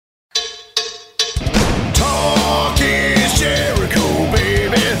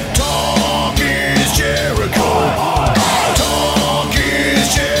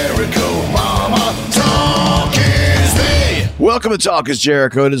Welcome to Talk is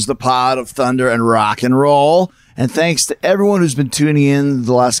Jericho. It is the pod of thunder and rock and roll. And thanks to everyone who's been tuning in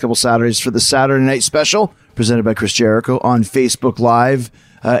the last couple Saturdays for the Saturday Night Special presented by Chris Jericho on Facebook Live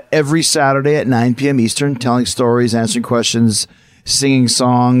every Saturday at 9 p.m. Eastern, telling stories, answering questions, singing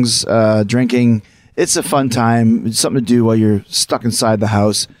songs, drinking. It's a fun time. It's something to do while you're stuck inside the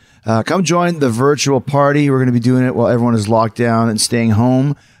house. Come join the virtual party. We're going to be doing it while everyone is locked down and staying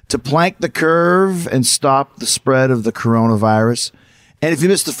home to plank the curve and stop the spread of the coronavirus. And if you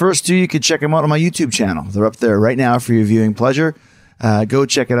missed the first two, you can check them out on my YouTube channel. They're up there right now for your viewing pleasure. Go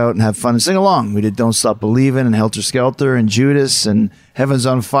check it out and have fun and sing along. We did Don't Stop Believin' and Helter Skelter and Judas and Heaven's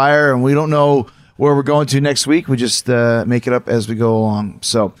on Fire. And we don't know where we're going to next week. We just make it up as we go along.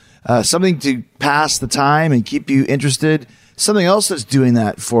 So something to pass the time and keep you interested. Something else that's doing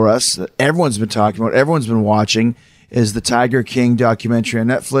that for us that everyone's been talking about, everyone's been watching, is the Tiger King documentary on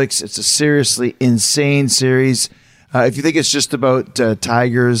Netflix. It's a seriously insane series. If you think it's just about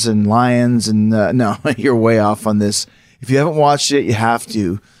tigers and lions, and no, you're way off on this. If you haven't watched it, you have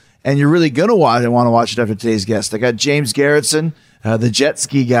to. And you're really going to want to watch it after today's guest. I got James Garretson, the jet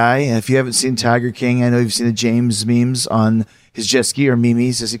ski guy. If you haven't seen Tiger King, I know you've seen the James memes on his jet ski, or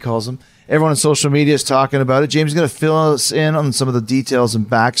memes as he calls them. Everyone on social media is talking about it. James is going to fill us in on some of the details and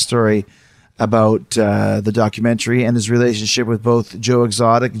backstory about the documentary and his relationship with both Joe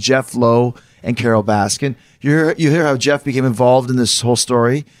Exotic, Jeff Lowe, and Carole Baskin. You hear how Jeff became involved in this whole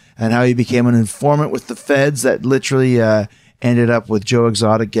story and how he became an informant with the feds that literally ended up with Joe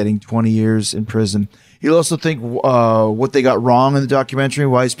Exotic getting 20 years in prison. You'll also think what they got wrong in the documentary,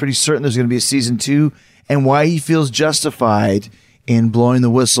 why he's pretty certain there's going to be a season 2, and why he feels justified in blowing the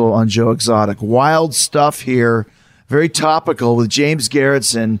whistle on Joe Exotic. Wild stuff here. Very topical with James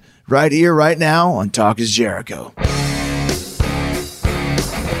Garretson right here, right now on Talk is Jericho.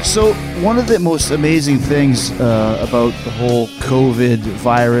 So one of the most amazing things about the whole COVID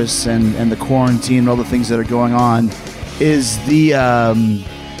virus and the quarantine and all the things that are going on is the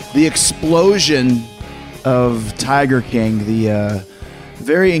explosion of Tiger King, the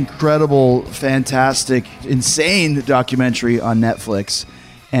very incredible, fantastic, insane documentary on Netflix.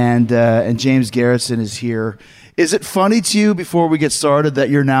 And James Garretson is here. Is it funny to you, before we get started, that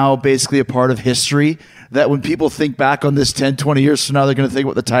you're now basically a part of history? That when people think back on this 10, 20 years from now, they're going to think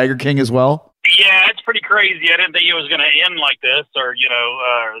about the Tiger King as well? Yeah, it's pretty crazy. I didn't think it was going to end like this, or,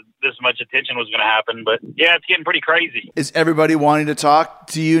 this much attention was going to happen. But, yeah, it's getting pretty crazy. Is everybody wanting to talk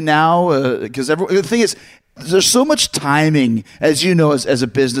to you now? Because the thing is, there's so much timing, as you know, as a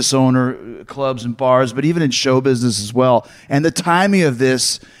business owner, clubs and bars, but even in show business as well. And the timing of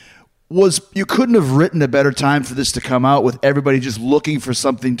this was, you couldn't have written a better time for this to come out, with everybody just looking for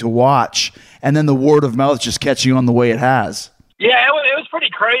something to watch, and then the word of mouth just catching on the way it has. Yeah, it was pretty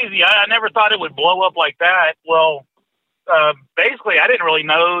crazy. I never thought it would blow up like that. Well, basically, I didn't really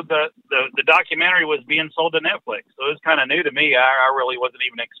know the documentary was being sold to Netflix, so it was kind of new to me. I really wasn't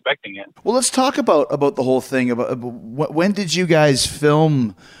even expecting it. Well, let's talk about the whole thing. About when did you guys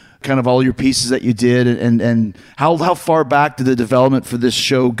film kind of all your pieces that you did, and how far back did the development for this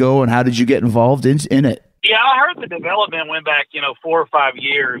show go, and how did you get involved in it? Yeah, I heard the development went back, 4 or 5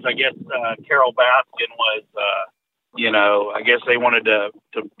 years. I guess Carole Baskin was, I guess they wanted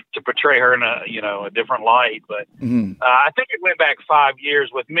to portray her in a different light. But I think it went back 5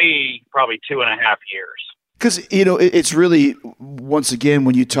 years. With me, probably 2.5 years. Because, it's really, once again,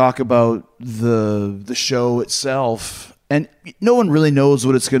 when you talk about the show itself, and no one really knows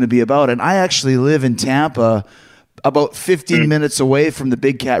what it's going to be about. And I actually live in Tampa, about 15 minutes away from the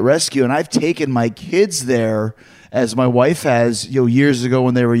Big Cat Rescue, and I've taken my kids there, as my wife has, years ago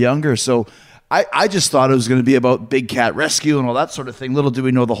when they were younger. So I just thought it was going to be about Big Cat Rescue and all that sort of thing. Little do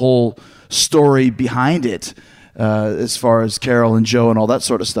we know the whole story behind it, as far as Carole and Joe and all that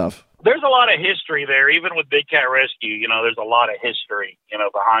sort of stuff. There's a lot of history there, even with Big Cat Rescue. There's a lot of history,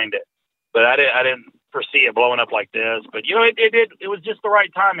 behind it. But I didn't foresee it blowing up like this. But it was just the right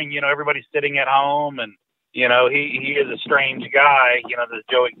timing. Everybody's sitting at home, and he is a strange guy. This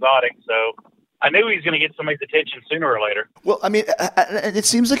Joe Exotic. So I knew he was going to get somebody's attention sooner or later. Well, I mean, it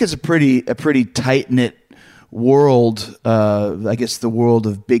seems like it's a pretty tight-knit world. I guess the world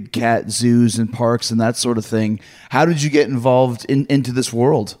of big cat zoos and parks and that sort of thing. How did you get involved into this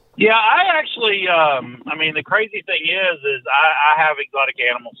world? Yeah, I actually, the crazy thing is I have exotic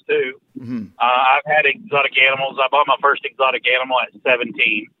animals too. Mm-hmm. I've had exotic animals. I bought my first exotic animal at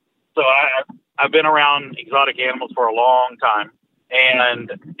 17. So I've been around exotic animals for a long time. And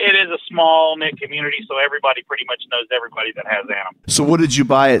it is a small knit community, so everybody pretty much knows everybody that has animals. So what did you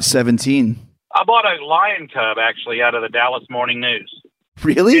buy at 17? I bought a lion cub, actually, out of the Dallas Morning News.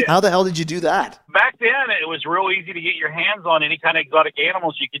 Really? Yeah. How the hell did you do that? Back then, it was real easy to get your hands on any kind of exotic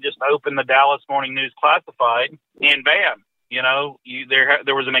animals. You could just open the Dallas Morning News Classified, and bam,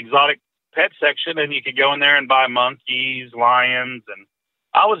 there was an exotic pet section, and you could go in there and buy monkeys, lions, and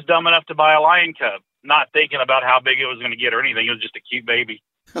I was dumb enough to buy a lion cub, not thinking about how big it was going to get or anything. It was just a cute baby.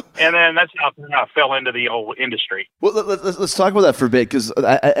 And then that's how I fell into the whole industry. Well, let's talk about that for a bit, because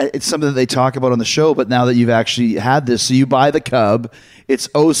it's something that they talk about on the show. But now that you've actually had this, so you buy the cub, it's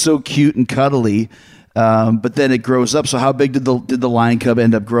oh so cute and cuddly, but then it grows up. So how big did the lion cub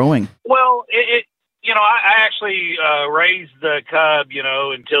end up growing? Well, I actually raised the cub,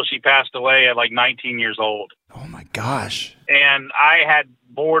 until she passed away at like 19 years old. Oh my gosh! And I had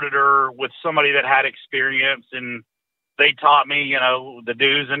boarded her with somebody that had experience, and they taught me, the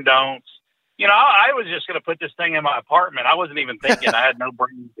do's and don'ts. I was just going to put this thing in my apartment. I wasn't even thinking. I had no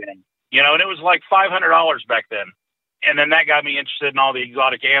brain thing, and it was like $500 back then. And then that got me interested in all the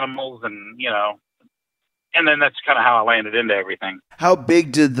exotic animals, and and then that's kind of how I landed into everything. How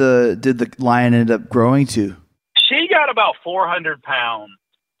big did the lion end up growing to? She got about 400 pounds,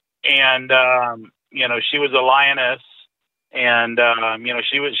 and she was a lioness, and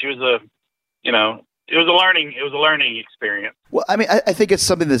she was a it was a learning experience. Well, I mean, I think it's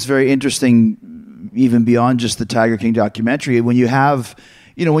something that's very interesting, even beyond just the Tiger King documentary. When you have,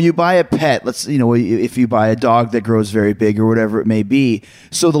 when you buy a pet, if you buy a dog that grows very big or whatever it may be.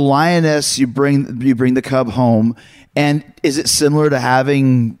 So the lioness, you bring the cub home, and is it similar to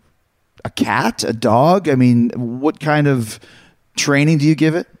having a cat, a dog? I mean, what kind of training do you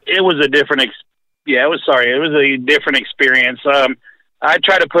give it? It was a different. It was a different experience. I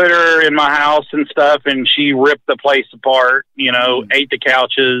tried to put her in my house and stuff, and she ripped the place apart, ate the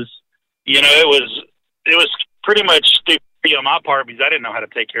couches. It was pretty much stupid on my part because I didn't know how to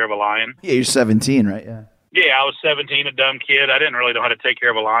take care of a lion. Yeah, you're 17, right? Yeah. Yeah, I was 17, a dumb kid. I didn't really know how to take care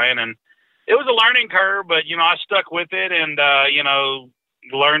of a lion, and it was a learning curve, but, I stuck with it and,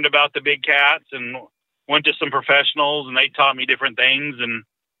 learned about the big cats and went to some professionals, and they taught me different things, and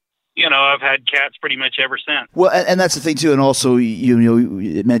I've had cats pretty much ever since. Well, and that's the thing too. And also,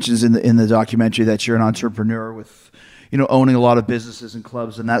 it mentions in the documentary that you're an entrepreneur with, owning a lot of businesses and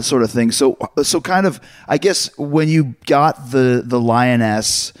clubs and that sort of thing. So kind of, I guess when you got the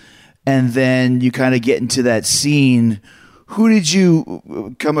lioness, and then you kind of get into that scene, who did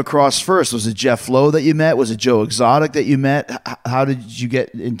you come across first? Was it Jeff Lowe that you met? Was it Joe Exotic that you met? How did you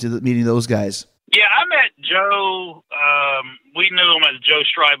get into meeting those guys? Yeah, I met Joe. We knew him as Joe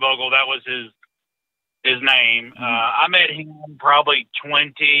Strybogle. That was his name. I met him probably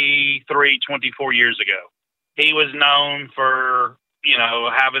 23, 24 years ago. He was known for,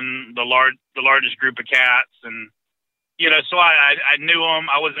 having the largest group of cats. And, so I knew him.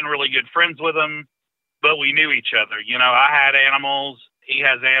 I wasn't really good friends with him, but we knew each other. I had animals. He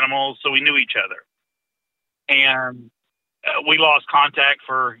has animals. So we knew each other. And we lost contact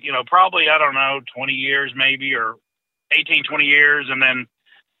for, probably, 20 years maybe, or 18, 20 years. And then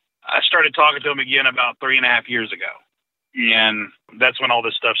I started talking to him again about 3.5 years ago. And that's when all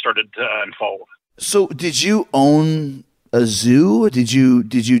this stuff started to unfold. So did you own a zoo? Did you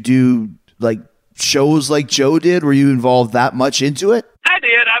do like shows like Joe did? Were you involved that much into it? I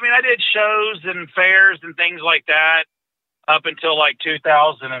did. I mean, I did shows and fairs and things like that up until like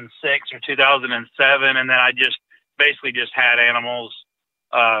 2006 or 2007. And then I basically just had animals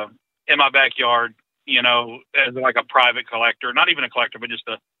in my backyard, as like a private collector, not even a collector, but just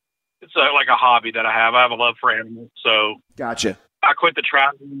it's like a hobby that I have. I have a love for animals. So gotcha. I quit the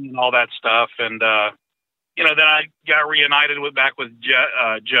traveling and all that stuff. And, then I got reunited back with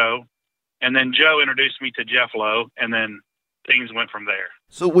Joe, and then Joe introduced me to Jeff Lowe, and then things went from there.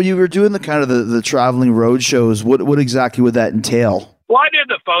 So when you were doing the kind of the traveling road shows, what exactly would that entail? Well, I did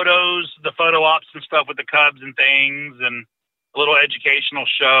the photos, the photo ops and stuff with the Cubs and things, and a little educational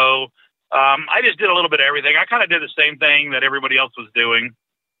show. I just did a little bit of everything. I kind of did the same thing that everybody else was doing.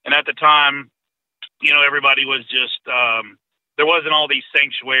 And at the time, everybody was just, there wasn't all these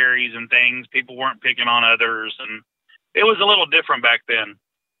sanctuaries and things. People weren't picking on others. And it was a little different back then.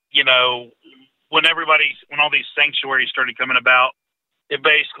 When all these sanctuaries started coming about, it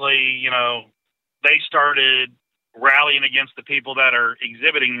basically, they started rallying against the people that are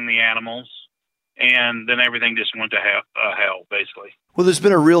exhibiting the animals, and then everything just went to hell, basically. Well, there's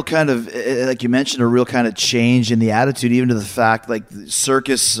been a real kind of, like you mentioned, a real kind of change in the attitude, even to the fact, like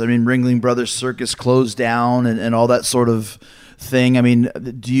circus, Ringling Brothers Circus closed down and all that sort of thing. I mean,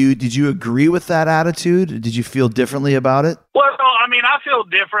 did you agree with that attitude? Did you feel differently about it? Well, I feel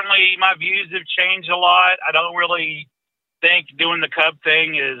differently. My views have changed a lot. I don't really think doing the Cub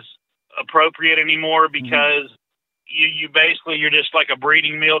thing is appropriate anymore because, you basically, you're just like a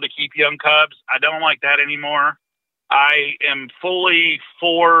breeding meal to keep young cubs. I don't like that anymore. I am fully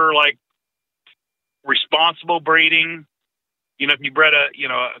for like responsible breeding. You know, if you bred a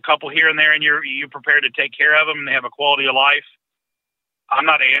couple here and there and you're prepared to take care of them and they have a quality of life. I'm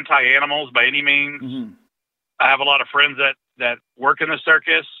not anti-animals by any means. Mm-hmm. I have a lot of friends that work in the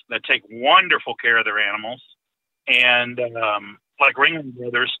circus that take wonderful care of their animals. And like Ringling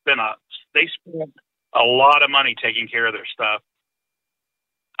Brothers they spent a lot of money taking care of their stuff.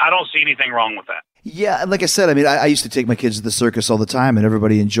 I don't see anything wrong with that. Yeah, like I said, I mean, I used to take my kids to the circus all the time, and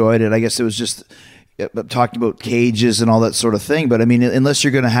everybody enjoyed it. I guess it was just talking about cages and all that sort of thing. But I mean, unless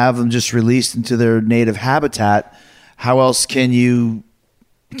you're going to have them just released into their native habitat, how else can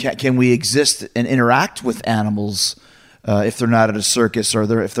we exist and interact with animals if they're not at a circus or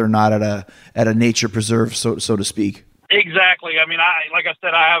if they're not at a nature preserve, so to speak? Exactly. I mean, like I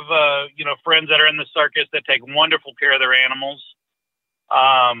said, I have friends that are in the circus that take wonderful care of their animals.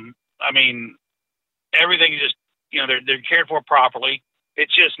 I mean, everything is just they're cared for properly.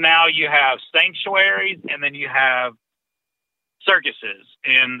 It's just now you have sanctuaries and then you have circuses,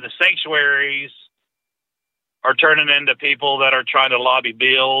 and the sanctuaries are turning into people that are trying to lobby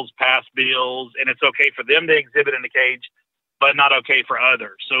bills, pass bills, and it's okay for them to exhibit in the cage, but not okay for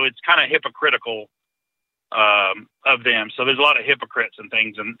others. So it's kind of hypocritical of them. So there's a lot of hypocrites and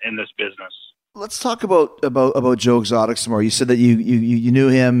things in this business. Let's talk about Joe Exotic some more. You said that you knew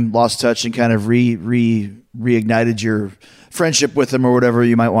him, lost touch, and kind of reignited your friendship with him, or whatever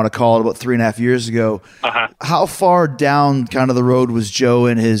you might want to call it, about 3.5 years ago. Uh-huh. How far down kind of the road was Joe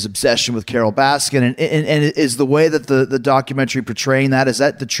in his obsession with Carole Baskin? And is the way that the documentary portraying that, is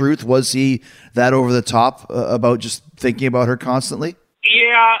that the truth? Was he that over the top about just thinking about her constantly?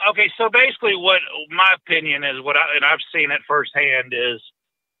 Yeah. Okay. So basically what my opinion is, and I've seen it firsthand, is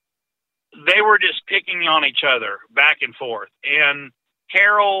they were just picking on each other back and forth. And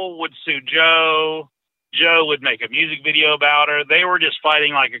Carole would sue Joe. Joe would make a music video about her. They were just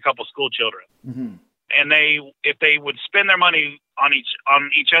fighting like a couple school children. Mm-hmm. And if they would spend their money on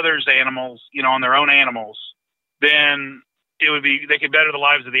each other's animals, on their own animals, then they could better the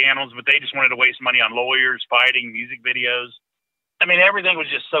lives of the animals, but they just wanted to waste money on lawyers, fighting, music videos. I mean, everything was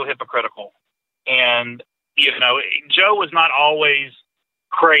just so hypocritical. And, Joe was not always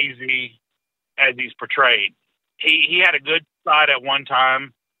crazy as he's portrayed. He had a good side at one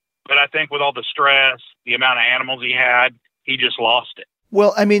time, but I think with all the stress, the amount of animals he had, he just lost it.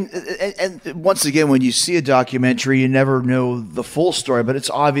 Well, I mean, and once again, when you see a documentary, you never know the full story, but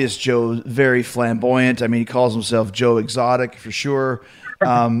it's obvious Joe's very flamboyant. I mean, he calls himself Joe Exotic for sure.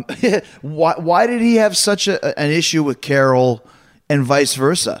 Why did he have such an issue with Carole and vice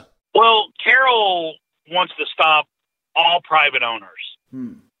versa? Well, Carole wants to stop all private owners.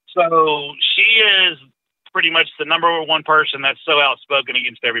 So she is pretty much the number one person that's so outspoken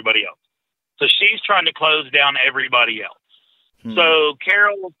against everybody else. So she's trying to close down everybody else. So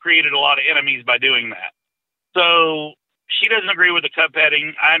Carole created a lot of enemies by doing that. So she doesn't agree with the cub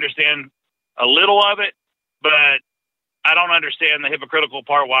petting. I understand a little of it, but I don't understand the hypocritical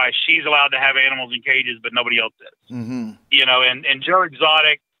part why she's allowed to have animals in cages, but nobody else is. Mm-hmm. And Joe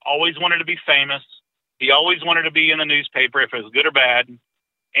Exotic always wanted to be famous. He always wanted to be in the newspaper, if it was good or bad.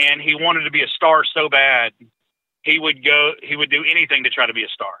 And he wanted to be a star so bad, he would do anything to try to be a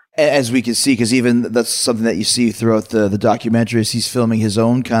star. As we can see, because even that's something that you see throughout the documentaries, he's filming his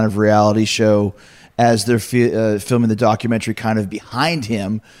own kind of reality show as they're filming the documentary kind of behind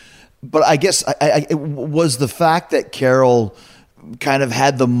him. But I guess it was the fact that Carole kind of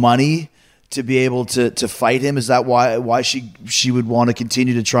had the money to be able to fight him. Is that why she would want to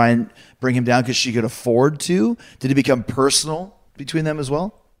continue to try and bring him down, because she could afford to? Did it become personal between them as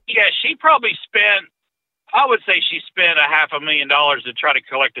well? Yeah, she probably spent $500,000 to try to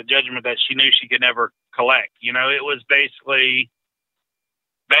collect a judgment that she knew she could never collect. It was basically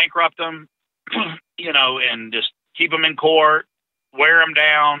bankrupt them, and just keep them in court, wear them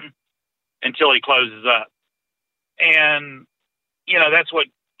down until he closes up. And, that's what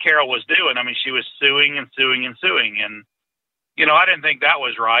Carole was doing. I mean, she was suing and suing and suing. And, I didn't think that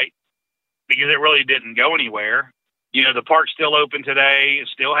was right, because it really didn't go anywhere. The park's still open today. It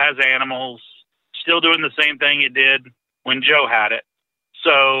still has animals, still doing the same thing it did when Joe had it.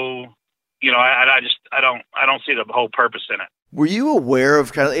 So, I don't see the whole purpose in it. Were you aware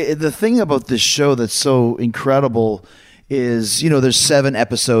of kind of the thing about this show that's so incredible is, there's 7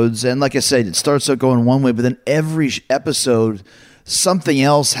 episodes, and like I said, it starts out going one way, but then every episode something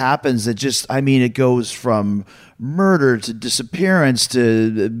else happens that it goes from murder to disappearance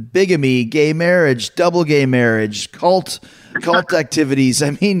to bigamy, gay marriage, double gay marriage, cult activities.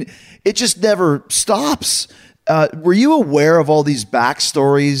 I mean, it just never stops. Were you aware of all these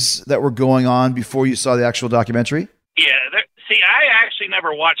backstories that were going on before you saw the actual documentary? Yeah. See, I actually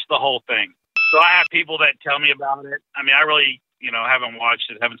never watched the whole thing. So I have people that tell me about it. I mean, I really, haven't watched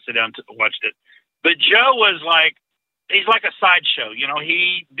it, haven't sit down to watched it. But Joe was like, he's like a sideshow.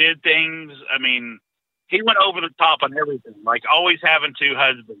 He did things. I mean, he went over the top on everything, like always having two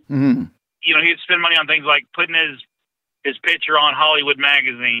husbands. Mm-hmm. He'd spend money on things like putting his picture on Hollywood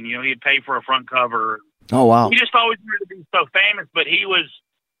Magazine. He'd pay for a front cover. Oh, wow. He just always wanted to be so famous, but he was,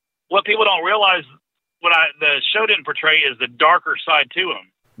 what people don't realize, the show didn't portray is the darker side to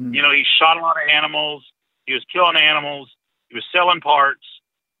him. Mm. He shot a lot of animals. He was killing animals. He was selling parts.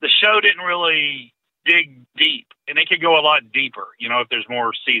 The show didn't really dig deep, and it could go a lot deeper, if there's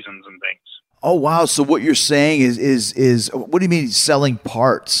more seasons and things. Oh, wow. So what you're saying is what do you mean selling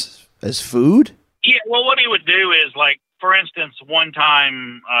parts as food? Yeah. Well, what he would do is, like, for instance, one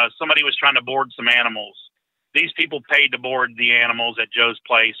time somebody was trying to board some animals. These people paid to board the animals at Joe's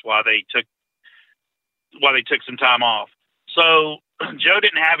place while they took some time off. So Joe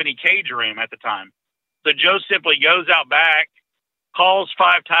didn't have any cage room at the time. So Joe simply goes out back, calls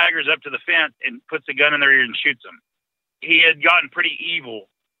 5 tigers up to the fence, and puts a gun in their ear and shoots them. He had gotten pretty evil,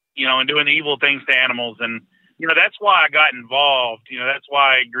 and doing evil things to animals. And, that's why I got involved. That's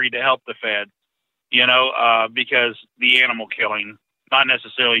why I agreed to help the Fed, because the animal killing, not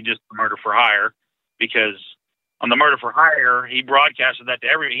necessarily just the murder for hire, because on the murder for hire, he broadcasted that to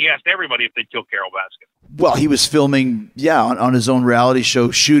he asked everybody if they'd kill Carole Baskin. Well, he was filming, on his own reality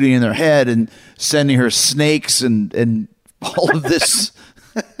show, shooting in their head and sending her snakes and all of this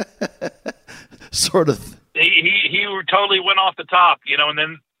sort of. He totally went off the top, and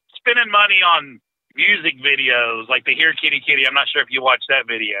then spending money on music videos like the Here Kitty Kitty. I'm not sure if you watched that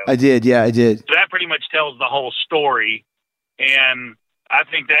video. I did. Yeah, I did. So that pretty much tells the whole story. And I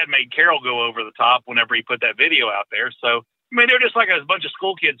think that made Carole go over the top whenever he put that video out there. So, I mean, they're just like a bunch of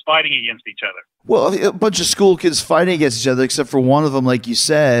school kids fighting against each other. Well, a bunch of school kids fighting against each other, except for one of them, like you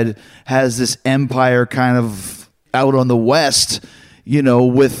said, has this empire kind of out on the West,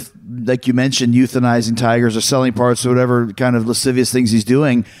 with, like you mentioned, euthanizing tigers or selling parts or whatever kind of lascivious things he's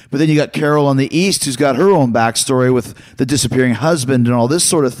doing. But then you got Carole on the East, who's got her own backstory with the disappearing husband and all this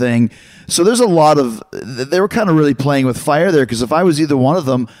sort of thing. So there's a lot of, they were kind of really playing with fire there, because if I was either one of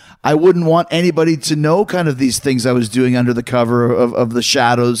them, I wouldn't want anybody to know kind of these things I was doing under the cover of the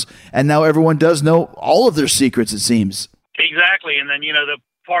shadows. And now everyone does know all of their secrets, it seems. Exactly. And then, the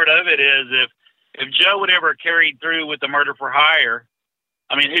part of it is if Joe would ever carried through with the murder for hire,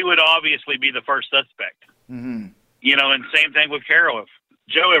 I mean, he would obviously be the first suspect. Mm-hmm. And same thing with Carole. If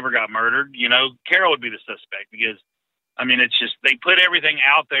Joe ever got murdered, Carole would be the suspect, because, I mean, it's just, they put everything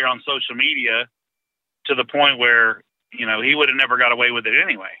out there on social media to the point where, he would have never got away with it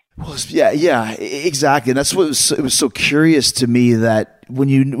anyway. Well, yeah, exactly. And that's what it was so curious to me, that when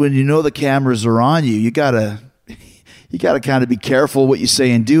you know the cameras are on you, you gotta kind of be careful what you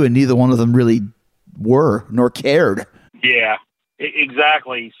say and do. And neither one of them really were, nor cared. Yeah,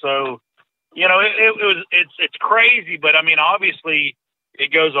 exactly. So, it's crazy, but I mean, obviously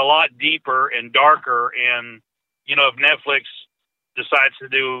it goes a lot deeper and darker. And, if Netflix decides to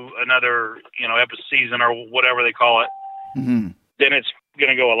do another, episode season or whatever they call it, mm-hmm. then it's going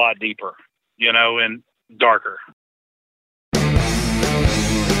to go a lot deeper, and darker.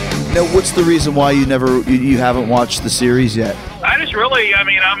 Now, what's the reason why you haven't watched the series yet? I just really,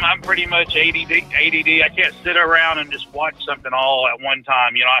 I'm pretty much ADD. I can't sit around and just watch something all at one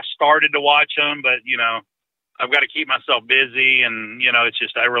time. I started to watch them, but, I've got to keep myself busy. And, it's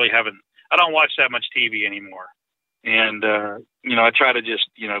just, I don't watch that much TV anymore. And, I try to just,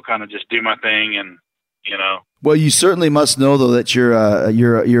 kind of just do my thing and, Well, you certainly must know, though, that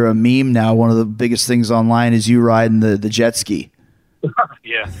you're a meme now. One of the biggest things online is you riding the jet ski.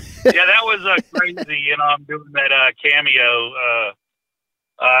 Yeah, that was crazy. I'm doing that Cameo.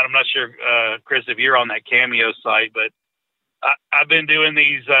 I'm not sure, Chris, if you're on that Cameo site, but I've been doing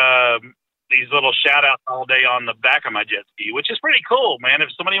these little shout outs all day on the back of my jet ski, which is pretty cool, man. If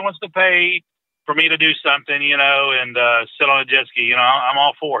somebody wants to pay for me to do something, and sit on a jet ski, I'm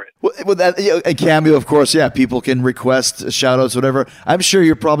all for it. Well, that a Cameo, of course, yeah. People can request shout outs, whatever. I'm sure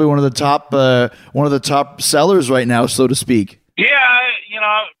you're probably one of the top sellers right now, so to speak. Yeah,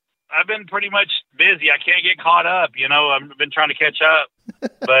 I've been pretty much busy. I can't get caught up. I've been trying to catch up,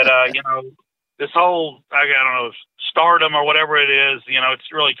 but this whole I don't know, stardom or whatever it is,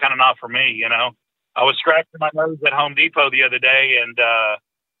 it's really kind of not for me. I was scratching my nose at Home Depot the other day, and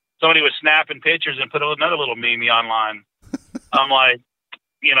somebody was snapping pictures and put another little meme online. I'm like,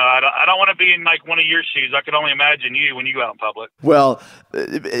 I don't want to be in like one of your shoes. I can only imagine you when you go out in public. Well,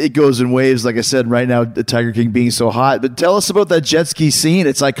 it goes in waves, like I said, right now, the Tiger King being so hot. But tell us about that jet ski scene.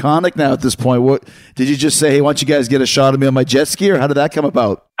 It's iconic now at this point. What did you just say, hey, why don't you guys get a shot of me on my jet ski, or how did that come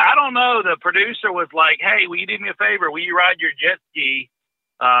about? I don't know. The producer was like, hey, will you do me a favor? Will you ride your jet ski?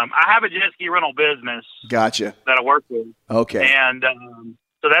 I have a jet ski rental business. Gotcha. That I work with. Okay. And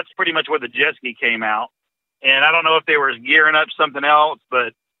so that's pretty much where the jet ski came out. And I don't know if they were gearing up something else,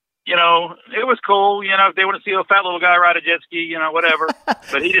 but, it was cool. If they want to see a fat little guy ride a jet ski, whatever.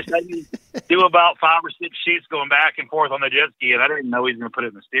 But he just had me do about 5 or 6 sheets going back and forth on the jet ski, and I didn't know he was going to put it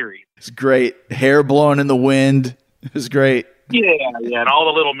in the series. It's great. Hair blowing in the wind. It was great. Yeah, and all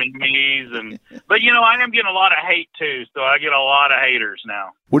the little memes. But, I am getting a lot of hate, too, so I get a lot of haters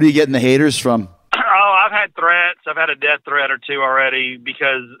now. What are you getting the haters from? Oh, I've had threats. I've had a death threat or two already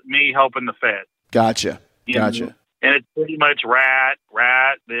because me helping the Fed. Gotcha. And it's pretty much rat,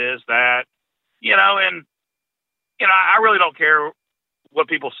 this, that, and, I really don't care what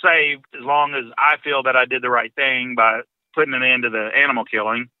people say as long as I feel that I did the right thing by putting an end to the animal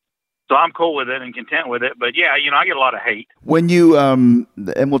killing. So I'm cool with it and content with it. But, yeah, I get a lot of hate. When you, and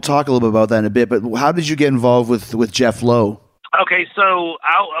we'll talk a little bit about that in a bit, but how did you get involved with Jeff Lowe? Okay, so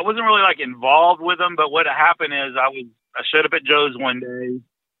I wasn't really, involved with him, but what happened is I showed up at Joe's one day.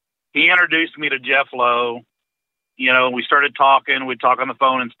 He introduced me to Jeff Lowe. We started talking. We'd talk on the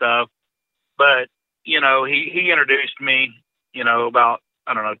phone and stuff. But, he introduced me, about,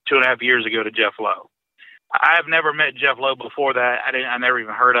 2.5 years ago to Jeff Lowe. I've never met Jeff Lowe before that. I never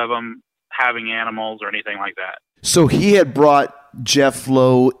even heard of him having animals or anything like that. So he had brought Jeff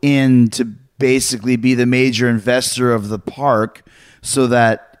Lowe in to basically be the major investor of the park so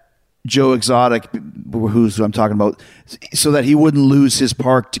that Joe Exotic, who I'm talking about, so that he wouldn't lose his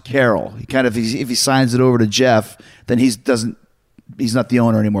park to Carol. He kind of, if he signs it over to Jeff, then he's not the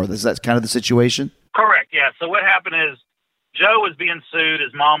owner anymore. Is that kind of the situation? Correct. Yeah. So what happened is Joe was being sued.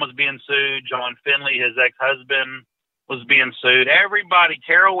 His mom was being sued. John Finley, his ex-husband, was being sued. Everybody,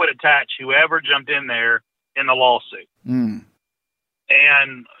 Carol would attach whoever jumped in there in the lawsuit. Mm.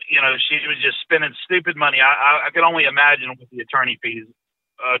 And, she was just spending stupid money. I could only imagine what the attorney fees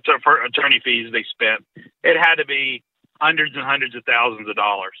they spent. It had to be hundreds and hundreds of thousands of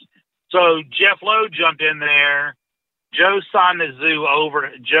dollars. So Jeff Lowe jumped in there. Joe signed the zoo over.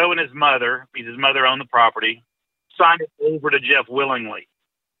 Joe and his mother, because his mother owned the property, signed it over to Jeff willingly.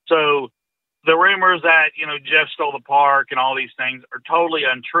 So the rumors that, Jeff stole the park and all these things are totally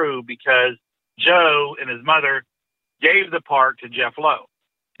untrue because Joe and his mother gave the park to Jeff Lowe.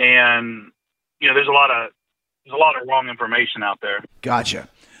 And, there's a lot of wrong information out there. Gotcha.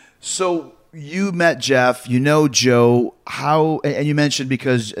 So you met Jeff, Joe, and you mentioned,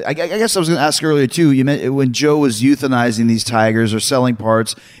 because I guess I was going to ask earlier too, you meant when Joe was euthanizing these tigers or selling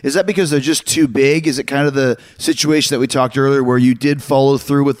parts, is that because they're just too big? Is it kind of the situation that we talked earlier where you did follow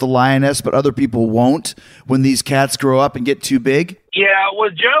through with the lioness, but other people won't when these cats grow up and get too big? Yeah,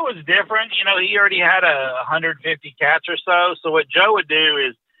 well, Joe was different. He already had 150 cats or so. So what Joe would do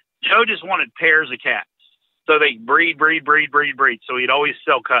is Joe just wanted pairs of cats. So they breed. So he'd always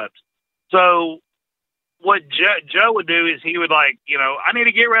sell cubs. So what Joe would do is he would I need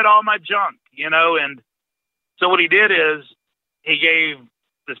to get rid of all my junk, and so what he did is he gave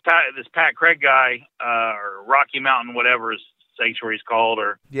this Pat Craig guy, or Rocky Mountain, whatever his sanctuary is called,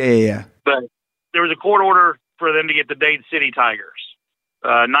 or yeah. But there was a court order for them to get the Dade City tigers,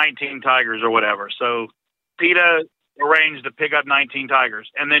 19 tigers or whatever. So PETA arranged to pick up 19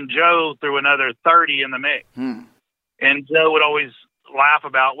 tigers, and then Joe threw another 30 in the mix. And Joe would always laugh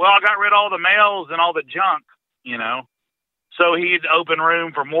about, well, I got rid of all the males and all the junk, so he'd open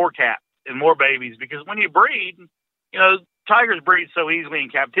room for more cats and more babies, because when you breed, tigers breed so easily in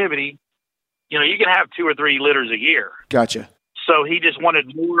captivity, you can have 2 or 3 litters a year. Gotcha. So he just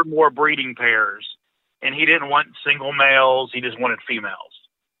wanted more and more breeding pairs, and he didn't want single males. He just wanted females.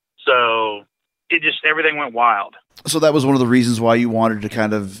 So everything went wild. So that was one of the reasons why you wanted to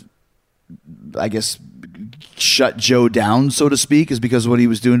kind of, I guess, shut Joe down, so to speak, is because of what he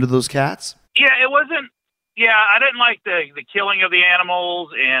was doing to those cats? Yeah, it wasn't. Yeah, I didn't like the killing of the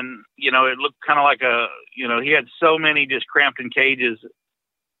animals, and it looked kind of like he had so many just cramped in cages.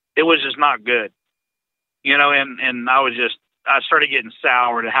 It was just not good, and I started getting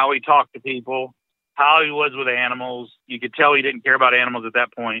sour to how he talked to people, how he was with animals. You could tell he didn't care about animals at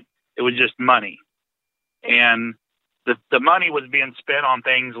that point. It was just money, and the money was being spent on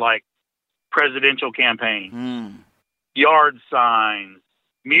things like presidential campaigns, yard signs,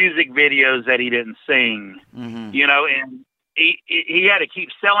 music videos that he didn't sing, and he had to keep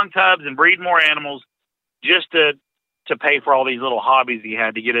selling cubs and breed more animals just to to pay for all these little hobbies he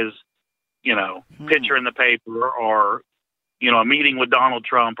had to get his, picture in the paper, or, a meeting with Donald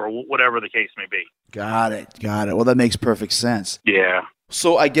Trump, or whatever the case may be. Got it. Well, that makes perfect sense. Yeah.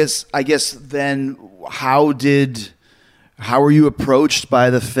 So I guess then how were you approached by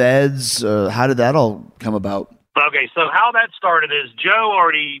the feds? How did that all come about? Okay, so how that started is Joe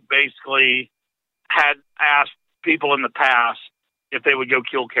already basically had asked people in the past if they would go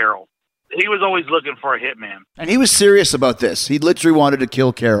kill Carol. He was always looking for a hitman. And he was serious about this. He literally wanted to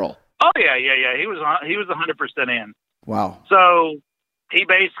kill Carol. Oh, yeah. He was 100% in. Wow. So he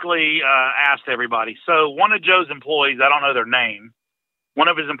basically asked everybody. So one of Joe's employees, I don't know their name, one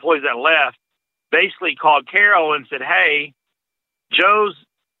of his employees that left basically called Carol and said, hey, Joe's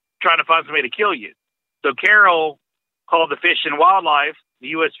trying to find somebody to kill you. So Carol called the Fish and Wildlife, the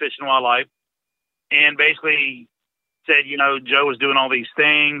U.S. Fish and Wildlife, and basically said, Joe was doing all these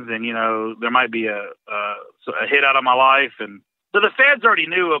things, and, there might be a hit out of my life. And so the feds already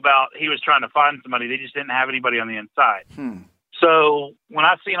knew about he was trying to find somebody. They just didn't have anybody on the inside. So when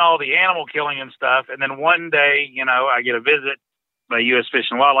I seen all the animal killing and stuff, and then one day, I get a visit by a U.S. Fish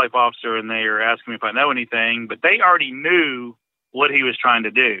and Wildlife officer, and they are asking me if I know anything, but they already knew what he was trying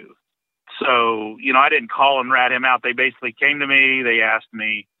to do. So, I didn't call and rat him out. They basically came to me. They asked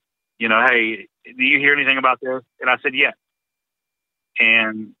me, hey, do you hear anything about this? And I said, yes.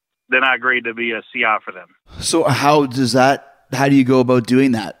 And then I agreed to be a CI for them. So how do you go about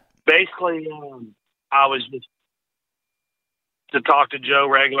doing that? Basically, I was just to talk to Joe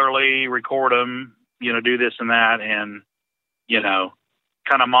regularly, record him, do this and that, and,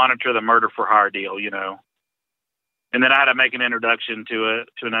 kind of monitor the murder for hire deal, And then I had to make an introduction to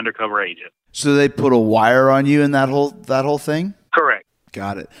an undercover agent. So they put a wire on you in that whole thing? Correct.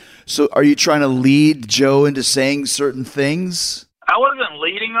 Got it. So are you trying to lead Joe into saying certain things? I wasn't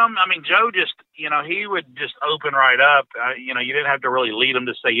leading him. I mean, Joe just, he would just open right up. You didn't have to really lead him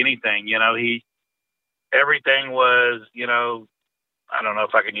to say anything. Everything was, I don't know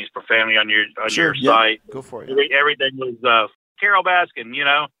if I can use profanity on your site. Go for it. Everything was Carol Baskin,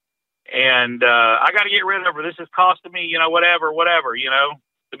 and I got to get rid of her. This is costing me, whatever.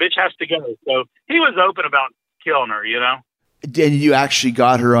 The bitch has to go. So he was open about killing her, And you actually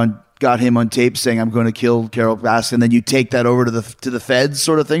got him on tape saying, "I'm going to kill Carol Baskin." And then you take that over to the feds,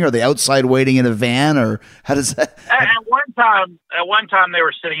 sort of thing. Are they outside waiting in a van, or how does that? At one time, they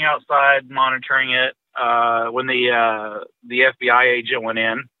were sitting outside monitoring it. When the FBI agent went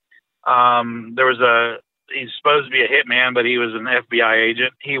in, he's supposed to be a hitman, but he was an FBI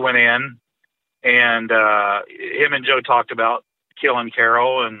agent. He went in, and him and Joe talked about killing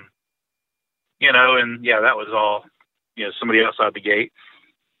Carol, and that was all. Somebody outside the gate.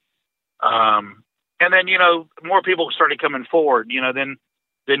 And then, more people started coming forward,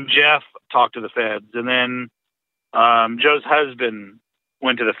 then Jeff talked to the feds, and then Joe's husband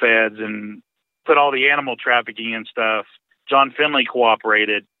went to the feds and put all the animal trafficking and stuff. John Finley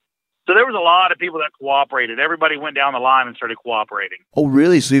cooperated. So there was a lot of people that cooperated. Everybody went down the line and started cooperating. Oh,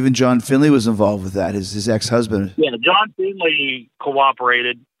 really? So even John Finley was involved with that, his ex-husband? Yeah, John Finley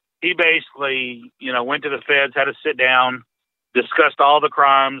cooperated. He basically, went to the feds, had to sit down, discussed all the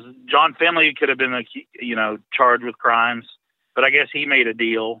crimes. John Finley could have been, charged with crimes, but I guess he made a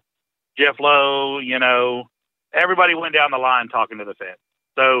deal. Jeff Lowe, everybody went down the line talking to the feds.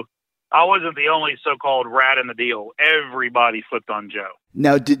 So I wasn't the only so-called rat in the deal. Everybody flipped on Joe.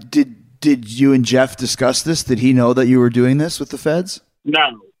 Now, did you and Jeff discuss this? Did he know that you were doing this with the feds?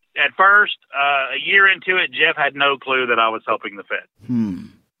 No. At first, a year into it, Jeff had no clue that I was helping the feds.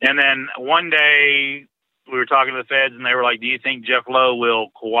 And then one day we were talking to the feds, and they were like, "Do you think Jeff Lowe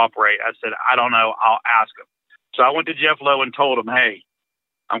will cooperate?" I said, "I don't know. I'll ask him." So I went to Jeff Lowe and told him, "Hey,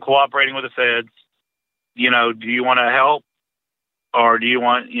 I'm cooperating with the feds. Do you want to help? Or do you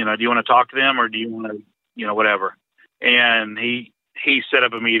want to talk to them, or do you want to, whatever?" And he set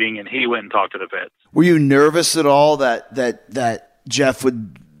up a meeting, and he went and talked to the feds. Were you nervous at all that Jeff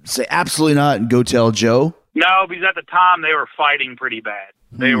would say absolutely not and go tell Joe? No, because at the time they were fighting pretty bad.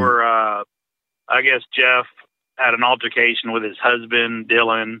 They were, I guess Jeff had an altercation with his husband,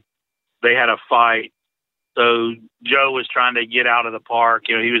 Dylan. They had a fight. So Joe was trying to get out of the park.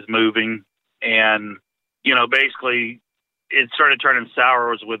 He was moving, and, basically it started turning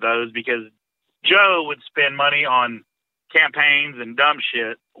sour with those, because Joe would spend money on campaigns and dumb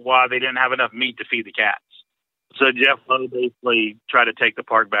shit while they didn't have enough meat to feed the cats. So Jeff Lowe basically tried to take the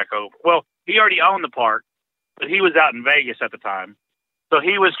park back over. Well, he already owned the park, but he was out in Vegas at the time. So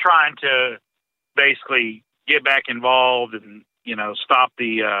he was trying to basically get back involved and, stop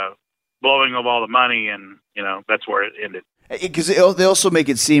the blowing of all the money. And, that's where it ended. Because they also make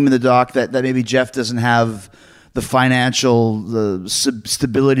it seem in the doc that maybe Jeff doesn't have financial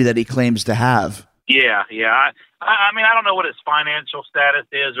stability that he claims to have. Yeah. I mean, I don't know what his financial status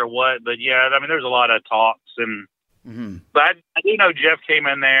is or what, but yeah, I mean, there's a lot of talks but I do know Jeff came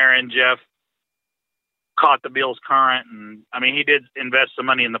in there and Jeff caught the Bills current, and I mean, he did invest some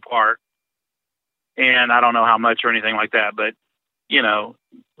money in the park, and I don't know how much or anything like that, but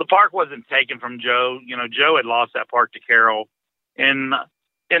the park wasn't taken from Joe. Joe had lost that park to Carol. In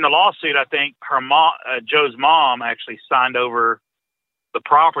the lawsuit, I think her mom, Joe's mom, actually signed over the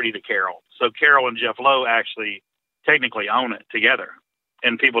property to Carol. So Carol and Jeff Lowe actually technically own it together,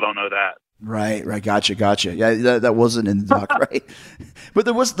 and people don't know that. Right. Gotcha. Yeah, that wasn't in the doc, right? But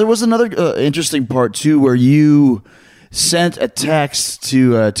there was another interesting part too, where you sent a text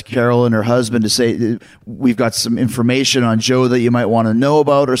to Carol and her husband to say, we've got some information on Joe that you might want to know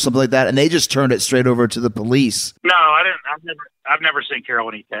about or something like that, and they just turned it straight over to the police. No, I didn't. I've never sent Carol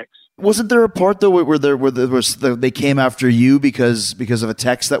any texts. Wasn't there a part though where they came after you because of a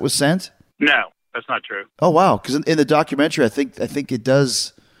text that was sent? No, that's not true. Oh wow! Because in the documentary, I think it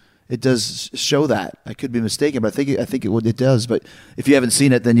does show that. I could be mistaken, but I think it does. But if you haven't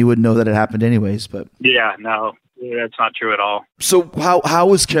seen it, then you wouldn't know that it happened anyways. But yeah, no. That's not true at all. So how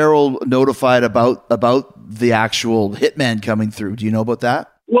was Carol notified about the actual hitman coming through? Do you know about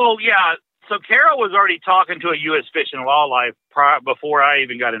that? Well, yeah. So Carol was already talking to a U.S. Fish and Wildlife before I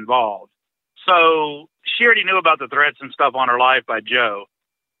even got involved. So she already knew about the threats and stuff on her life by Joe.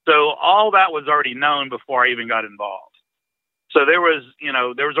 So all that was already known before I even got involved. So there was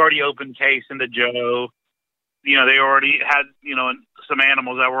already open case into Joe. They already had, some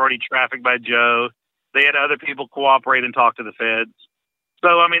animals that were already trafficked by Joe. They had other people cooperate and talk to the feds.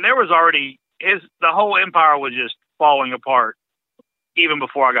 So, I mean, there was already the whole empire was just falling apart even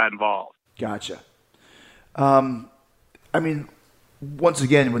before I got involved. Gotcha. I mean, once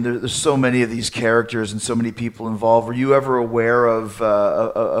again, when there's so many of these characters and so many people involved, were you ever aware of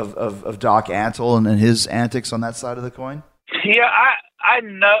Doc Antle and his antics on that side of the coin? Yeah, I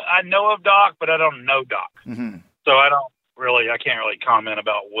know of Doc, but I don't know Doc. Mm-hmm. So I can't really comment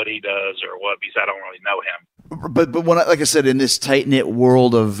about what he does or what, because I don't really know him. But when like I said, in this tight knit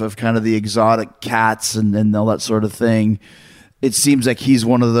world of kind of the exotic cats and all that sort of thing, it seems like he's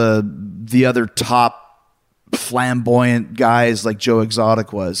one of the other top flamboyant guys like Joe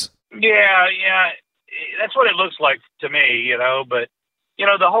Exotic was. Yeah, that's what it looks like to me, But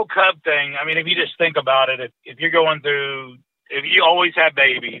the whole cub thing. I mean, if you just think about it, if you always have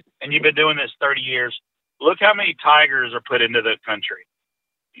babies and you've been doing this 30 years. Look how many tigers are put into the country.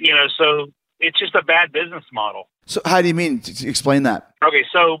 So it's just a bad business model. So how do you mean? Explain that. Okay,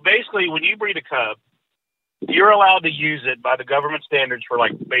 so basically when you breed a cub, you're allowed to use it by the government standards for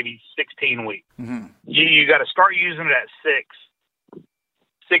like maybe 16 weeks. Mm-hmm. You got to start using it at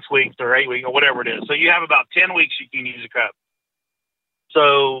 6 weeks or 8 weeks or whatever it is. So you have about 10 weeks you can use a cub.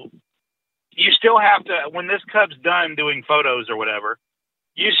 So you still have to, when this cub's done doing photos or whatever,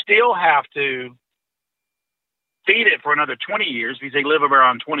 you still have to feed it for another 20 years because they live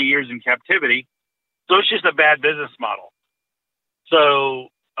around 20 years in captivity. So it's just a bad business model. So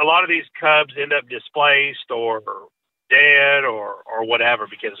a lot of these cubs end up displaced or dead or whatever,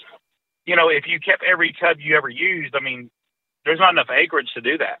 because, if you kept every cub you ever used, I mean, there's not enough acreage to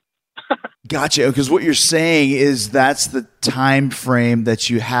do that. Gotcha. Because what you're saying is that's the time frame that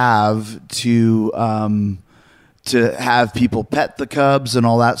you have to have people pet the cubs and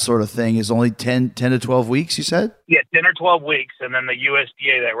all that sort of thing is only 10 to 12 weeks, you said? Yeah, 10 or 12 weeks. And then the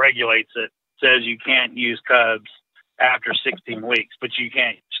USDA that regulates it says you can't use cubs after 16 weeks, but you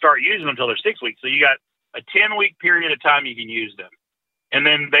can't start using them until they're 6 weeks. So you got a 10-week period of time you can use them. And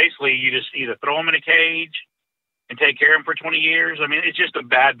then basically you just either throw them in a cage and take care of them for 20 years. I mean, it's just a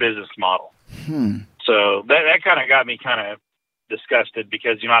bad business model. So that kind of got me kind of disgusted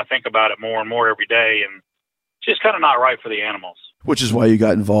because, I think about it more and more every day, and it's just kind of not right for the animals. Which is why you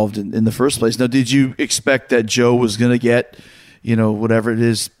got involved in the first place. Now, did you expect that Joe was going to get, whatever it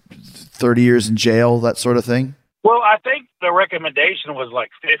is, 30 years in jail, that sort of thing? Well, I think the recommendation was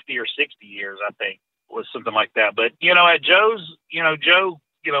like 50 or 60 years, I think, was something like that. But, at Joe's, Joe,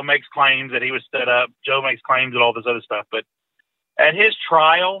 makes claims that he was set up. Joe makes claims and all this other stuff. But at his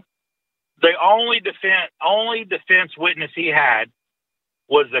trial, the only defense witness he had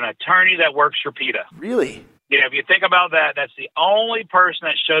was an attorney that works for PETA. Really? Yeah, if you think about that, that's the only person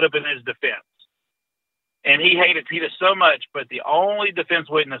that showed up in his defense. And he hated PETA so much, but the only defense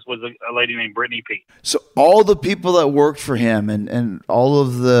witness was a lady named Brittany P. So all the people that worked for him and all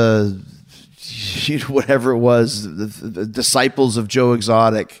of the, whatever it was, the disciples of Joe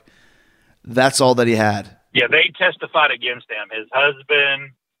Exotic, that's all that he had? Yeah, they testified against him. His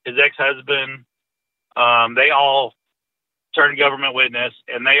husband, his ex-husband, They all turned government witness,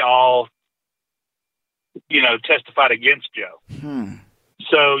 and they all, testified against Joe.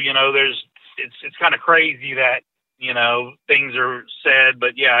 So, it's kind of crazy that, things are said,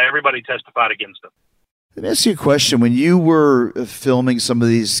 but yeah, everybody testified against him. Let me ask you a question. When you were filming some of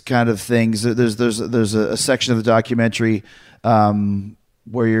these kind of things, there's a section of the documentary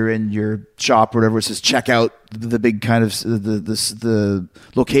where you're in your shop or whatever. It says check out the big kind of the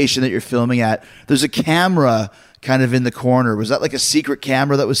location that you're filming at. There's a camera kind of in the corner. Was that like a secret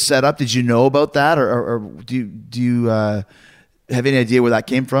camera that was set up? Did you know about that, or do you have any idea where that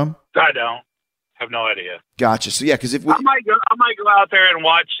came from? I don't. Have no idea. Gotcha. So yeah, because if I might go out there and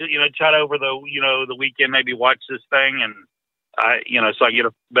watch, chat over the weekend, maybe watch this thing, and so I get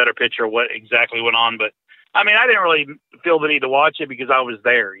a better picture of what exactly went on. But I mean, I didn't really feel the need to watch it because I was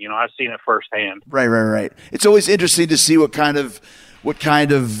there. I've seen it firsthand. Right. It's always interesting to see what kind of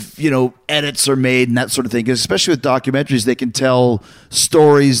edits are made and that sort of thing. Because especially with documentaries, they can tell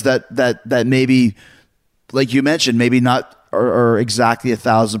stories that maybe, like you mentioned, maybe not are exactly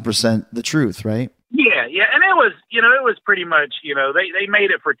 1,000% the truth, right? Yeah, and it was pretty much, they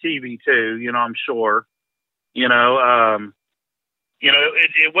made it for TV too, I'm sure, it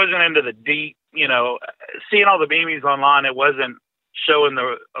wasn't into the deep, seeing all the memes online, it wasn't showing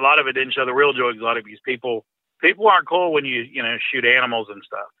a lot of it didn't show the real Joe Exotic because people aren't cool when you shoot animals and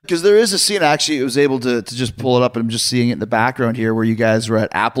stuff. Because there is a scene, actually, it was able to just pull it up, and I'm just seeing it in the background here, where you guys were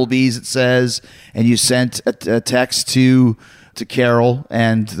at Applebee's, it says, and you sent a text to Carol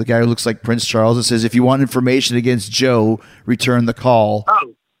and the guy who looks like Prince Charles. It says, if you want information against Joe, return the call.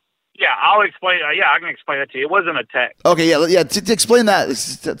 Oh, yeah, I'll explain. I can explain that to you. It wasn't a text. Okay, yeah. To explain that,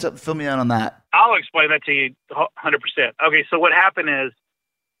 fill me in on that. I'll explain that to you 100%. Okay, so what happened is,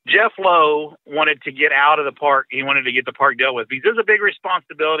 Jeff Lowe wanted to get out of the park. He wanted to get the park dealt with because it was a big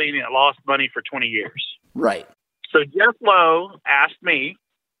responsibility and it lost money for 20 years. Right. So Jeff Lowe asked me,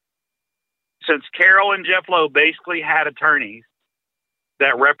 since Carol and Jeff Lowe basically had attorneys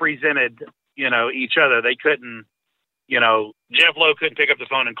that represented, each other, they couldn't, Jeff Lowe couldn't pick up the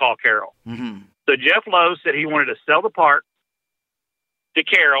phone and call Carol. Mm-hmm. So Jeff Lowe said he wanted to sell the park to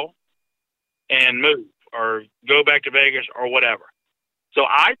Carol and move or go back to Vegas or whatever. So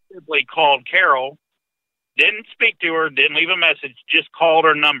I simply called Carol, didn't speak to her, didn't leave a message, just called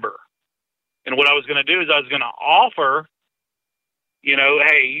her number. And what I was going to do is I was going to offer,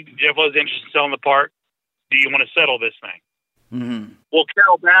 hey, Jeff Lowe's interested in selling the park. Do you want to settle this thing? Mm-hmm. Well,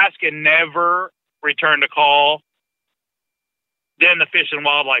 Carol Baskin never returned a call. Then the Fish and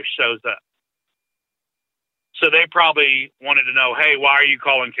Wildlife shows up. So they probably wanted to know, hey, why are you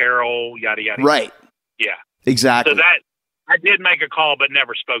calling Carol? Yada, yada. Right. Yeah. Exactly. So I did make a call, but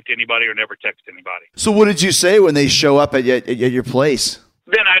never spoke to anybody or never texted anybody. So what did you say when they show up at your place?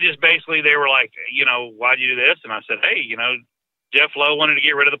 Then I just basically, they were like, why'd you do this? And I said, hey, Jeff Lowe wanted to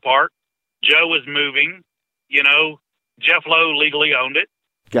get rid of the park. Joe was moving. Jeff Lowe legally owned it.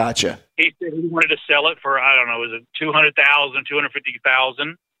 Gotcha. He said he wanted to sell it for, I don't know, was it $200,000,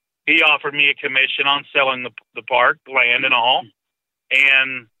 $250,000? He offered me a commission on selling the park, land and all.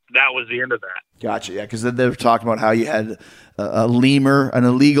 And that was the end of that. Gotcha. Yeah, because then they were talking about how you had a lemur, an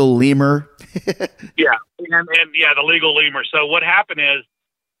illegal lemur. Yeah, and the legal lemur. So what happened is,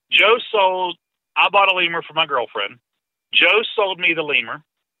 I bought a lemur for my girlfriend. Joe sold me the lemur.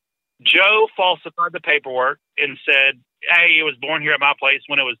 Joe falsified the paperwork and said, hey, it was born here at my place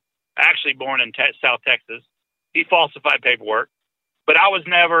when it was actually born in South Texas. He falsified paperwork. But I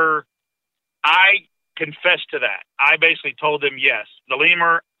confessed to that. I basically told them, yes, the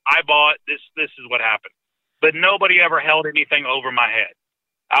lemur I bought, this is what happened. But nobody ever held anything over my head.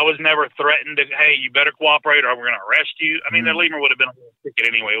 I was never threatened to, hey, you better cooperate or we're going to arrest you. I mean, the lemur would have been a little ticket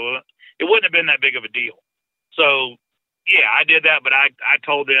anyway. It wouldn't have been that big of a deal. So, yeah, I did that, but I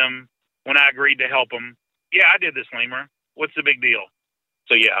told them when I agreed to help them, yeah, I did this lemur. What's the big deal?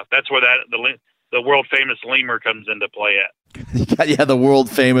 So, yeah, that's where the world-famous lemur comes into play at. Yeah, the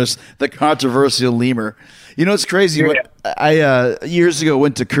world-famous, the controversial lemur. It's crazy. Yeah. I years ago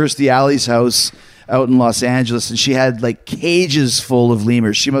went to Kirstie Alley's house out in Los Angeles, and she had like cages full of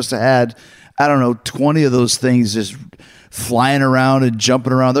lemurs. She must have had, I don't know, 20 of those things just flying around and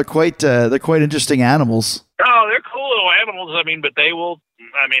jumping around. They're quite interesting animals. Oh, they're cool little animals. I mean, but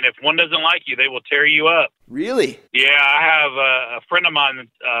if one doesn't like you, they will tear you up. Really? Yeah, I have a friend of mine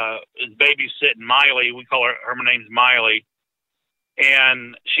is babysitting Miley. We call her name's Miley.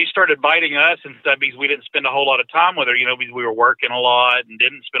 And she started biting us and stuff because we didn't spend a whole lot of time with her, because we were working a lot and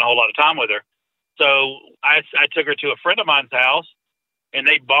didn't spend a whole lot of time with her. So I took her to a friend of mine's house, and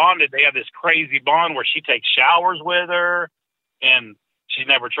they bonded. They have this crazy bond where she takes showers with her, and she's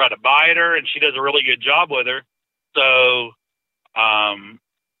never tried to bite her, and she does a really good job with her. So,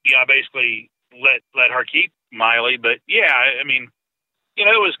 I basically let her keep Miley. But yeah, I mean, it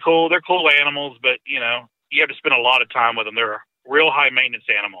was cool. They're cool animals, but you have to spend a lot of time with them. They're a real high maintenance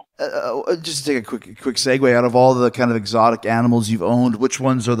animal. Just to take a quick segue, out of all the kind of exotic animals you've owned, which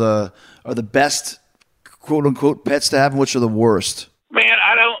ones are the best quote unquote pets to have, and which are the worst? Man,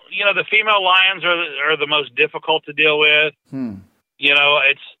 I don't. The female lions are the most difficult to deal with.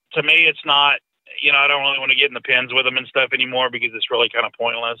 It's, to me, it's not. I don't really want to get in the pens with them and stuff anymore because it's really kind of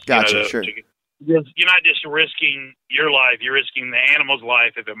pointless. Gotcha, sure. You're not just risking your life; you're risking the animal's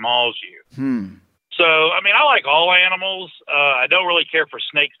life if it mauls you. So, I mean, I like all animals. I don't really care for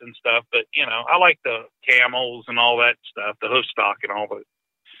snakes and stuff, but I like the camels and all that stuff, the hoof stock and all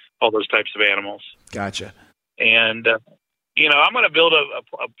those types of animals. Gotcha. And I'm going to build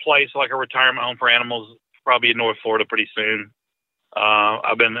a place like a retirement home for animals, probably in North Florida pretty soon.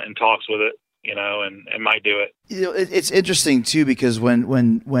 I've been in talks with it, and might do it. It's interesting too, because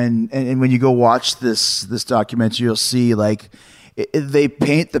when you go watch this documentary, you'll see they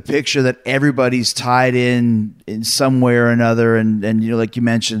paint the picture that everybody's tied in some way or another, and like you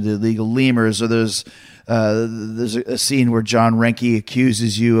mentioned, the illegal lemurs, or there's a scene where John Renke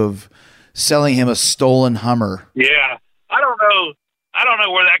accuses you of selling him a stolen Hummer. Yeah, I don't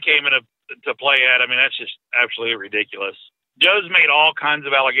know where that came into play at. I mean, that's just absolutely ridiculous. Joe's made all kinds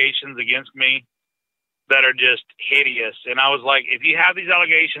of allegations against me that are just hideous. And I was like, if you have these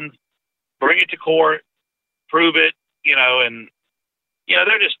allegations, bring it to court, prove it, and,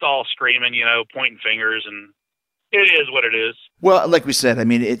 they're just all screaming, pointing fingers, and it is what it is. Well, like we said, I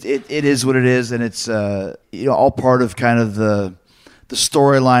mean, it is what it is, and it's, all part of kind of the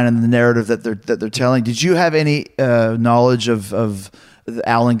storyline and the narrative that they're telling. Did you have any knowledge of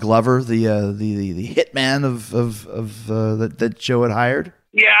Alan Glover, the hitman that Joe had hired?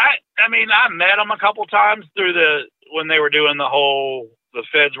 Yeah, I mean, I met him a couple times when they were doing the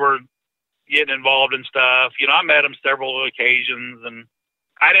feds were getting involved in stuff. I met him several occasions, and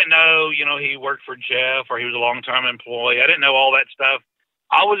I didn't know, he worked for Jeff or he was a long-time employee. I didn't know all that stuff.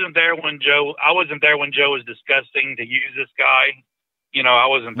 I wasn't there when Joe was discussing to use this guy. I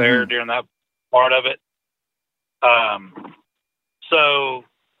wasn't there during that part of it. So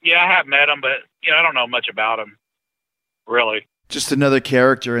yeah, I have met him, but I don't know much about him, really. Just another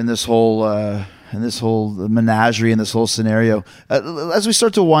character in this whole menagerie, in this whole scenario. As we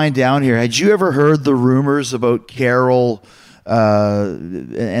start to wind down here, had you ever heard the rumors about Carol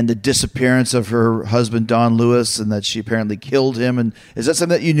and the disappearance of her husband Don Lewis, and that she apparently killed him? And is that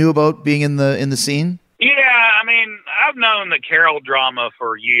something that you knew about, being in the scene? Yeah, I mean, I've known the Carol drama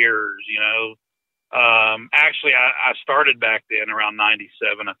for years. Actually, I started back then around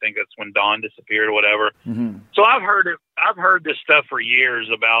 97. I think that's when Dawn disappeared or whatever. Mm-hmm. So I've heard this stuff for years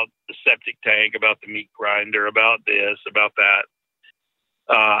about the septic tank, about the meat grinder, about this, about that.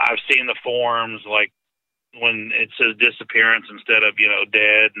 I've seen the forms, like when it says disappearance instead of,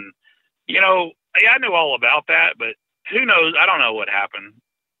 dead. And, I knew all about that, but who knows? I don't know what happened.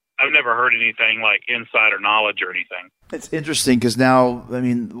 I've never heard anything like insider knowledge or anything. It's interesting because now, I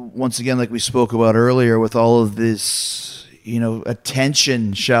mean, once again, like we spoke about earlier, with all of this,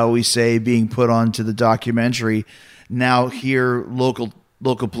 attention, shall we say, being put onto the documentary, now here local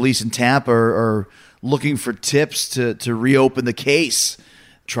police in Tampa are looking for tips to reopen the case,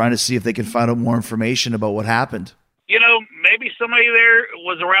 trying to see if they can find out more information about what happened. Maybe somebody there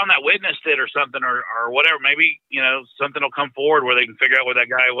was around that witnessed it or something, or whatever. Maybe, something will come forward where they can figure out what that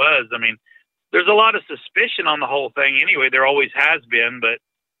guy was. I mean, there's a lot of suspicion on the whole thing anyway. There always has been, but,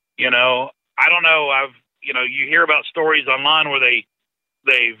 I don't know. You hear about stories online where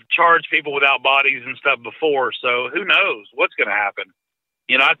they've charged people without bodies and stuff before. So who knows what's going to happen?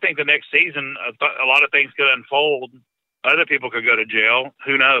 I think the next season, a lot of things could unfold. Other people could go to jail.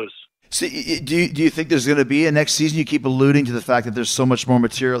 Who knows? So do you think there's going to be a next season? You keep alluding to the fact that there's so much more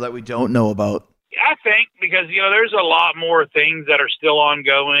material that we don't know about. I think because, there's a lot more things that are still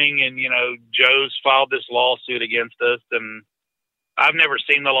ongoing, and, Joe's filed this lawsuit against us, and I've never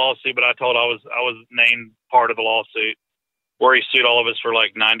seen the lawsuit, but I was named part of the lawsuit where he sued all of us for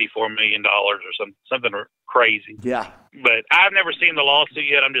like $94 million or something crazy. Yeah. But I've never seen the lawsuit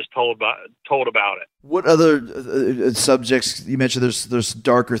yet. I'm just told about it. What other subjects you mentioned? There's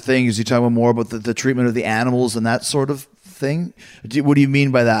darker things. You talk about more about the treatment of the animals and that sort of thing. What do you mean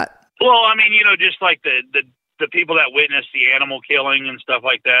by that? Well, I mean, just like the people that witnessed the animal killing and stuff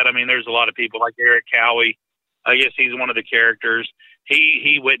like that. I mean, there's a lot of people like Eric Cowie. I guess he's one of the characters.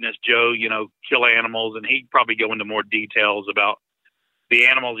 He witnessed Joe, kill animals, and he'd probably go into more details about the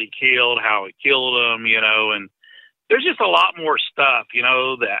animals he killed, how he killed them, and there's just a lot more stuff,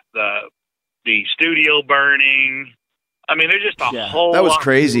 that the studio burning. I mean, there's just a whole. That was lot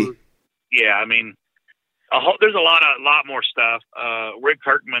crazy. More, yeah, I mean, there's a lot more stuff. Rick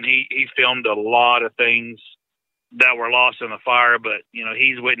Kirkman, he filmed a lot of things that were lost in the fire, but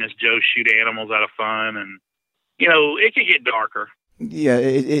he's witnessed Joe shoot animals out of fun, and it could get darker. Yeah,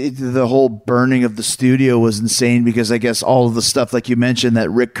 the whole burning of the studio was insane because I guess all of the stuff, like you mentioned,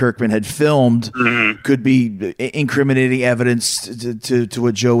 that Rick Kirkman had filmed could be incriminating evidence to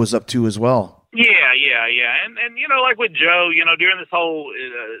what Joe was up to as well. Yeah. And like with Joe, during this whole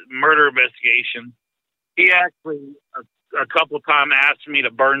murder investigation, he actually a couple of times asked me to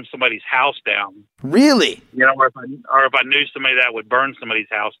burn somebody's house down. Really? Or if I knew somebody that would burn somebody's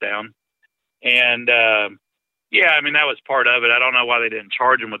house down. And, yeah, I mean, that was part of it. I don't know why they didn't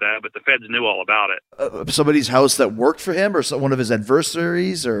charge him with that, but the feds knew all about it. Somebody's house that worked for him or one of his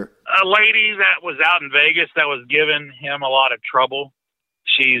adversaries? Or a lady that was out in Vegas that was giving him a lot of trouble.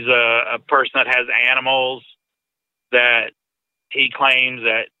 She's a person that has animals that he claims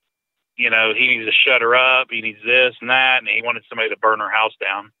that, he needs to shut her up. He needs this and that, and he wanted somebody to burn her house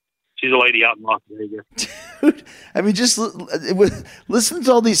down. She's a lady out in Las Vegas. Dude, I mean, just listen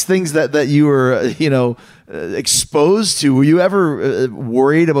to all these things that you were, exposed to. Were you ever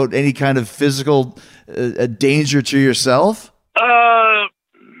worried about any kind of physical danger to yourself?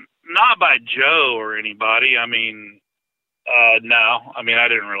 Not by Joe or anybody. I mean, no. I mean, I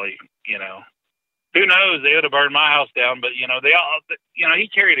didn't really, who knows? They would have burned my house down, but they all, he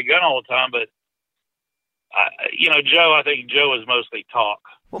carried a gun all the time. But Joe, I think Joe was mostly talk.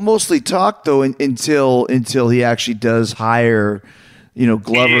 Well, mostly talk though, until he actually does hire,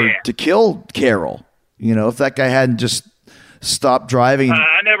 Glover to kill Carol. If that guy hadn't just stopped driving.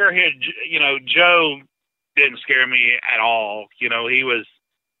 I never had, Joe didn't scare me at all. He was,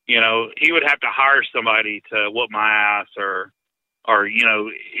 he would have to hire somebody to whoop my ass or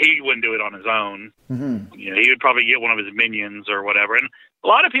he wouldn't do it on his own. Mm-hmm. He would probably get one of his minions or whatever. And a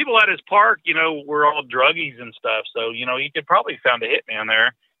lot of people at his park, were all druggies and stuff. So, he could probably found a hitman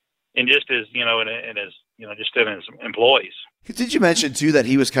there and just his, just in his employees. Did you mention too that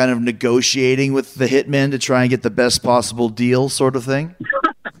he was kind of negotiating with the hitmen to try and get the best possible deal sort of thing?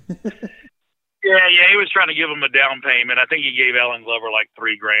 Yeah. He was trying to give him a down payment. I think he gave Alan Glover like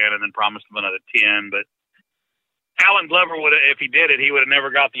 $3,000 and then promised him another 10, but Alan Glover would have, if he did it, he would have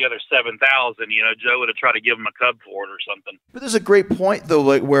never got the other 7,000. Joe would have tried to give him a cub for it or something. But there's a great point though,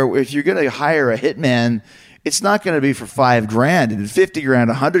 like where if you're going to hire a hitman, it's not going to be for $5,000 and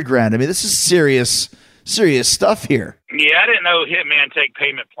 $50,000, $100,000. I mean, this is serious stuff here. Yeah, I didn't know hitman take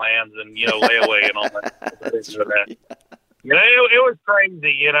payment plans and layaway and all that. I didn't know that. It was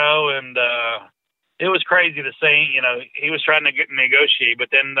crazy, and it was crazy to say. He was trying to negotiate, but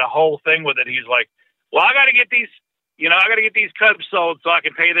then the whole thing with it, he's like, "Well, I got to get these." I got to get these cubs sold so I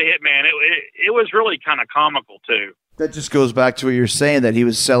can pay the hitman. It was really kind of comical too. That just goes back to what you're saying, that he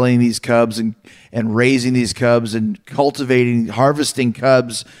was selling these cubs and raising these cubs and cultivating, harvesting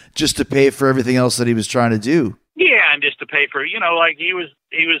cubs just to pay for everything else that he was trying to do. Yeah, and just to pay for, like he was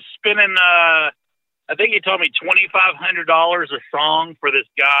spending, I think he told me $2,500 a song for this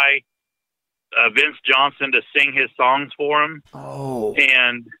guy, Vince Johnson, to sing his songs for him. Oh.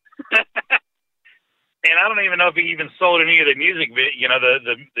 And I don't even know if he even sold any of the music,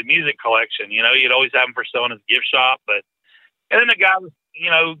 the music collection. He'd always have them for sale in his gift shop. And then the guy was,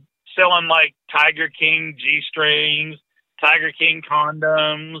 selling like Tiger King G-strings, Tiger King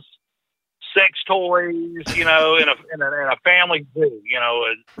condoms, sex toys, in a family zoo.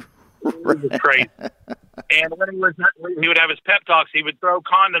 It was crazy. And when he would have his pep talks, he would throw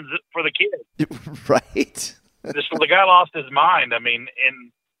condoms for the kids. Right. The guy lost his mind. I mean,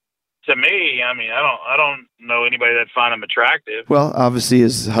 and to me, I don't know anybody that find him attractive. Well, obviously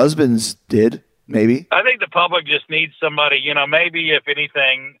his husbands did, maybe. I think the public just needs somebody, maybe if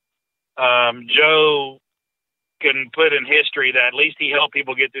anything, Joe can put in history that at least he helped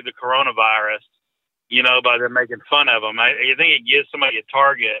people get through the coronavirus, by them making fun of him. I think it gives somebody a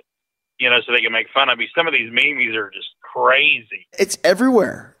target, so they can make fun of me. Some of these memes are just crazy. It's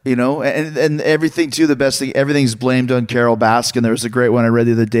everywhere, and everything too. The best thing, everything's blamed on Carol Baskin. There was a great one I read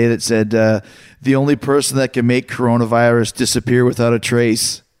the other day that said, the only person that can make coronavirus disappear without a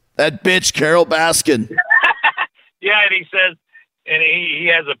trace, that bitch, Carol Baskin. Yeah. And he says, and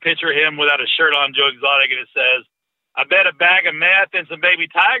he has a picture of him without a shirt on, Joe Exotic, and it says, "I bet a bag of meth and some baby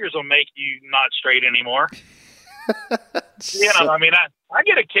tigers will make you not straight anymore." I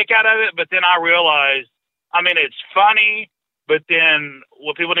get a kick out of it, but then I realize, it's funny, but then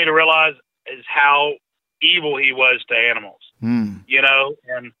what people need to realize is how evil he was to animals, and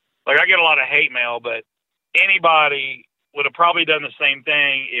like I get a lot of hate mail, but anybody would have probably done the same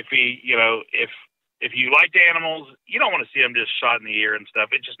thing if he, if you liked animals, you don't want to see them just shot in the ear and stuff.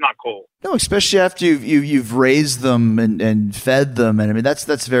 It's just not cool. No, especially after you've raised them and fed them, and I mean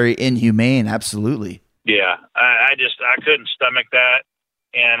that's very inhumane. Absolutely. Yeah, I couldn't stomach that,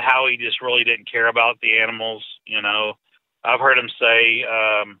 and how he just really didn't care about the animals. I've heard him say,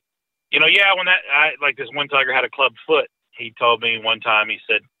 when like this one tiger had a club foot. He told me one time, he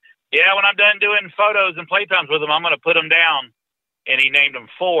said, yeah, when I'm done doing photos and playtimes with him, I'm going to put him down. And he named him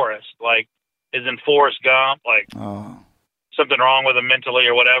Forrest, like is in Forrest Gump, like something wrong with him mentally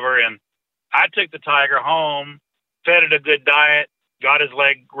or whatever. And I took the tiger home, fed it a good diet, got his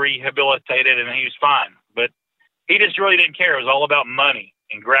leg rehabilitated, and he was fine. But he just really didn't care. It was all about money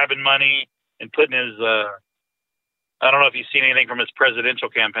and grabbing money and putting his, I don't know if you've seen anything from his presidential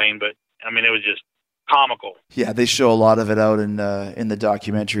campaign, but I mean, it was just comical. Yeah, they show a lot of it out in the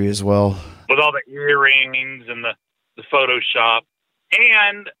documentary as well. With all the earrings and the Photoshop.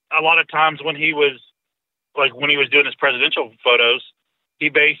 And a lot of times when he was doing his presidential photos, he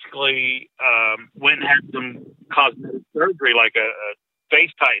basically went and had some cosmetic surgery, like a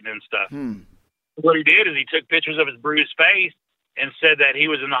face tighten and stuff. What he did is he took pictures of his bruised face and said that he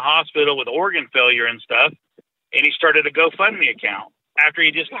was in the hospital with organ failure and stuff, and he started a GoFundMe account after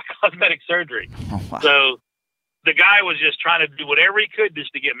he just got cosmetic surgery. Oh, wow. So the guy was just trying to do whatever he could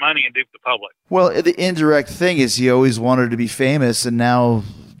just to get money and dupe the public. Well, the indirect thing is he always wanted to be famous, and now,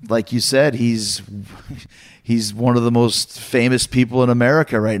 like you said, he's one of the most famous people in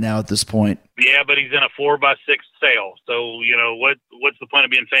America right now at this point. Yeah, but he's in a 4x6 sale. So, what's the point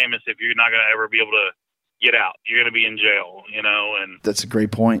of being famous if you're not going to ever be able to get out? You're going to be in jail, and that's a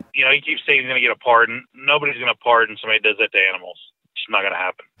great point. He keeps saying he's going to get a pardon. Nobody's going to pardon somebody who does that to animals. It's not going to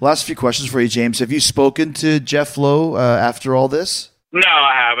happen. Last few questions for you, James. Have you spoken to Jeff Lowe after all this? No,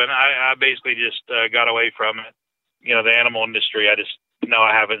 I haven't. I basically just got away from it. The animal industry, I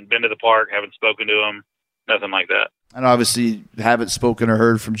haven't been to the park, haven't spoken to him, nothing like that. And obviously haven't spoken or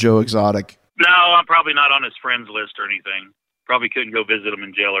heard from Joe Exotic. No, I'm probably not on his friends list or anything. Probably couldn't go visit him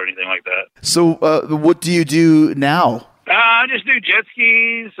in jail or anything like that. So what do you do now? I just do jet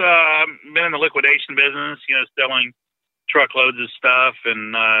skis. Been in the liquidation business, selling truckloads of stuff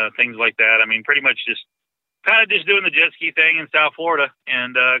and things like that. I mean, pretty much just doing the jet ski thing in South Florida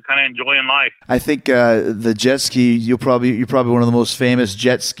and kind of enjoying life. I think the jet ski, you're probably one of the most famous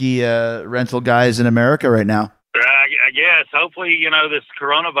jet ski rental guys in America right now. I guess. Hopefully, this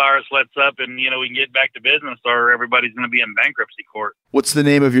coronavirus lets up and, we can get back to business, or everybody's going to be in bankruptcy court. What's the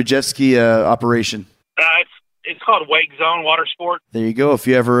name of your jet ski operation? It's called Wake Zone Water Sport. There you go. If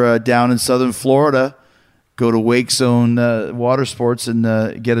you ever down in Southern Florida, go to Wake Zone Water Sports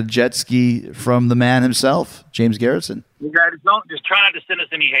and get a jet ski from the man himself, James Garretson. You guys just try not to send us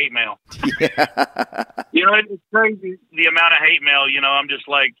any hate mail. Yeah. It's crazy the amount of hate mail.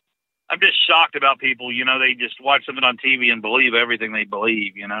 I'm just shocked about people. They just watch something on TV and believe everything they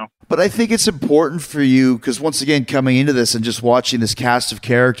believe. But I think it's important for you because once again, coming into this and just watching this cast of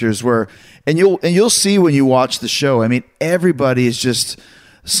characters, and you'll see when you watch the show. I mean, everybody is just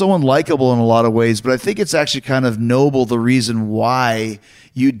so unlikable in a lot of ways, but I think it's actually kind of noble the reason why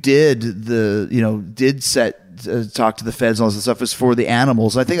you did talk to the feds and all this stuff is for the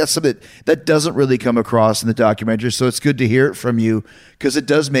animals. I think that's something that doesn't really come across in the documentary, so it's good to hear it from you because it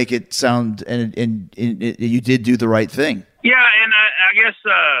does make it sound and you did do the right thing. Yeah, and I guess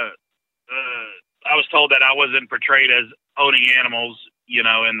I was told that I wasn't portrayed as owning animals,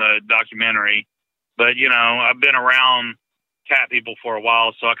 in the documentary, but I've been around cat people for a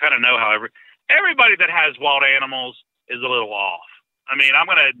while, so I kind of know how everybody that has wild animals is a little off. I mean,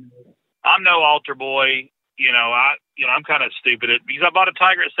 I'm no altar boy. I'm kind of stupid because I bought a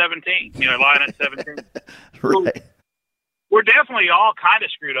tiger at 17. Lion at 17. Right. So we're definitely all kind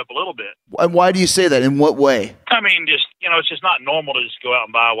of screwed up a little bit. And why do you say that? In what way? I mean, just it's just not normal to just go out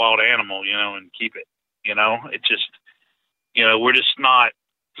and buy a wild animal, and keep it. It's just, we're just not.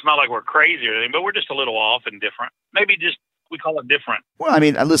 It's not like we're crazy or anything, but we're just a little off and different. Maybe just. We call it different. Well, I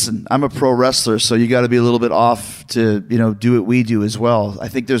mean, listen, I'm a pro wrestler, so you got to be a little bit off to, do what we do as well. I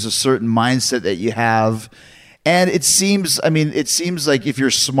think there's a certain mindset that you have. And it seems like if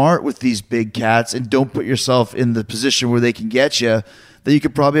you're smart with these big cats and don't put yourself in the position where they can get you, that you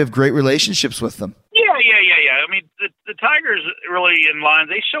could probably have great relationships with them. Yeah. I mean, the tigers really in lions,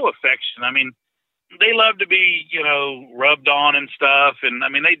 they show affection. I mean, they love to be, rubbed on and stuff. And I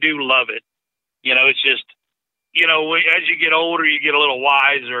mean, they do love it. It's just, as you get older, you get a little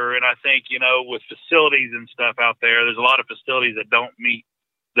wiser. And I think, with facilities and stuff out there's a lot of facilities that don't meet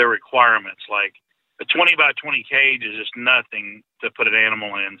their requirements. Like a 20 by 20 cage is just nothing to put an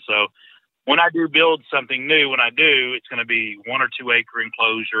animal in. So when I do build something new, it's going to be 1 or 2 acre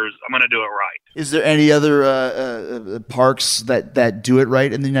enclosures. I'm going to do it right. Is there any other parks that do it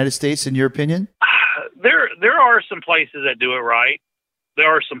right in the United States, in your opinion? There are some places that do it right. There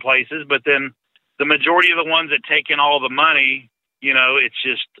are some places, but then the majority of the ones that take in all the money, it's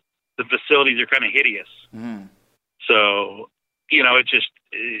just the facilities are kind of hideous. Mm. So, it's just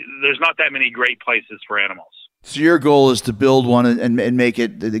there's not that many great places for animals. So your goal is to build one and make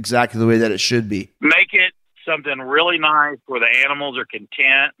it exactly the way that it should be. Make it something really nice where the animals are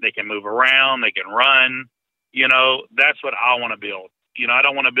content. They can move around. They can run. That's what I want to build. I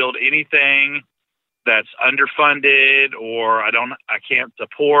don't want to build anything that's underfunded or I can't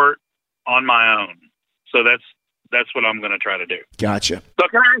support on my own. So that's what I'm going to try to do. Gotcha. So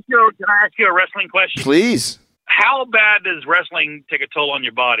can I ask you a wrestling question? Please. How bad does wrestling take a toll on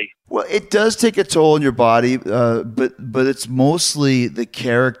your body? Well, it does take a toll on your body, but it's mostly the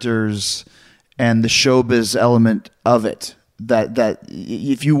characters and the showbiz element of it. That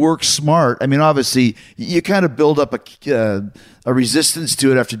if you work smart, I mean, obviously you kind of build up a resistance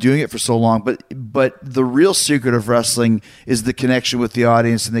to it after doing it for so long. But the real secret of wrestling is the connection with the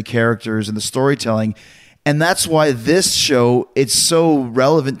audience and the characters and the storytelling. And that's why this show, it's so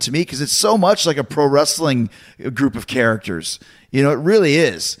relevant to me because it's so much like a pro wrestling group of characters. It really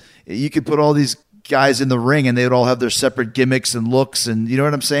is. You could put all these guys in the ring and they would all have their separate gimmicks and looks. And you know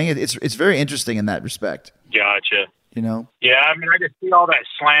what I'm saying? It's very interesting in that respect. Gotcha. Yeah, I mean, I just see all that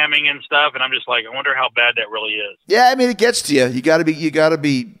slamming and stuff, and I'm just like, I wonder how bad that really is. Yeah, I mean, it gets to you. You got to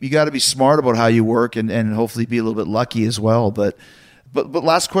be smart about how you work, and hopefully be a little bit lucky as well. But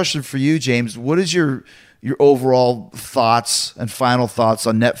last question for you, James. What is your overall thoughts and final thoughts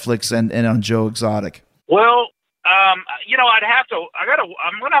on Netflix and on Joe Exotic? Well, I'm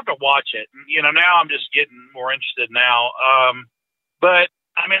gonna have to watch it. Now I'm just getting more interested now. But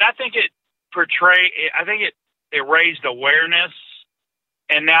I mean, I think it raised awareness,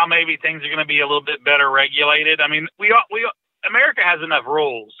 and now maybe things are going to be a little bit better regulated. I mean, America has enough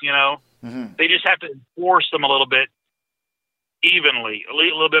rules, Mm-hmm. They just have to enforce them a little bit evenly, a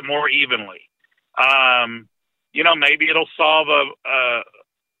little bit more evenly. Maybe it'll solve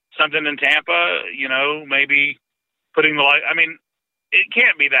something in Tampa. Maybe putting the light. I mean, it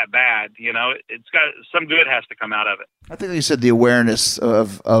can't be that bad. It's got some good has to come out of it. I think, like you said, the awareness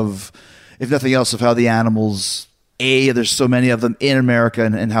of if nothing else, of how the animals, there's so many of them in America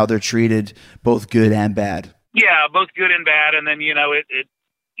and how they're treated, both good and bad. Yeah, both good and bad. And then,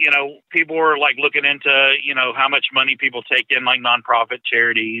 people are like looking into, how much money people take in, like nonprofit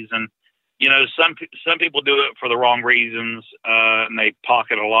charities. And, some people do it for the wrong reasons, and they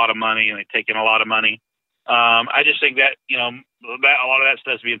pocket a lot of money and they take in a lot of money. I just think that, that a lot of that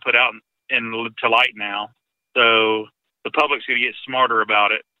stuff's being put out to light now. So the public's going to get smarter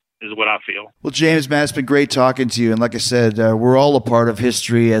about it, is what I feel. Well, James, man, it's been great talking to you. And like I said, we're all a part of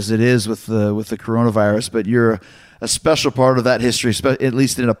history as it is with the coronavirus, but you're a special part of that history, at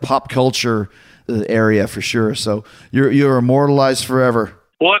least in a pop culture area for sure. So you're immortalized forever.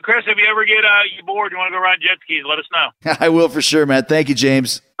 Well, Chris, if you ever get bored, you want to go ride jet skis, let us know. I will for sure, man. Thank you,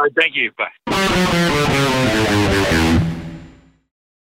 James. All right, thank you. Bye.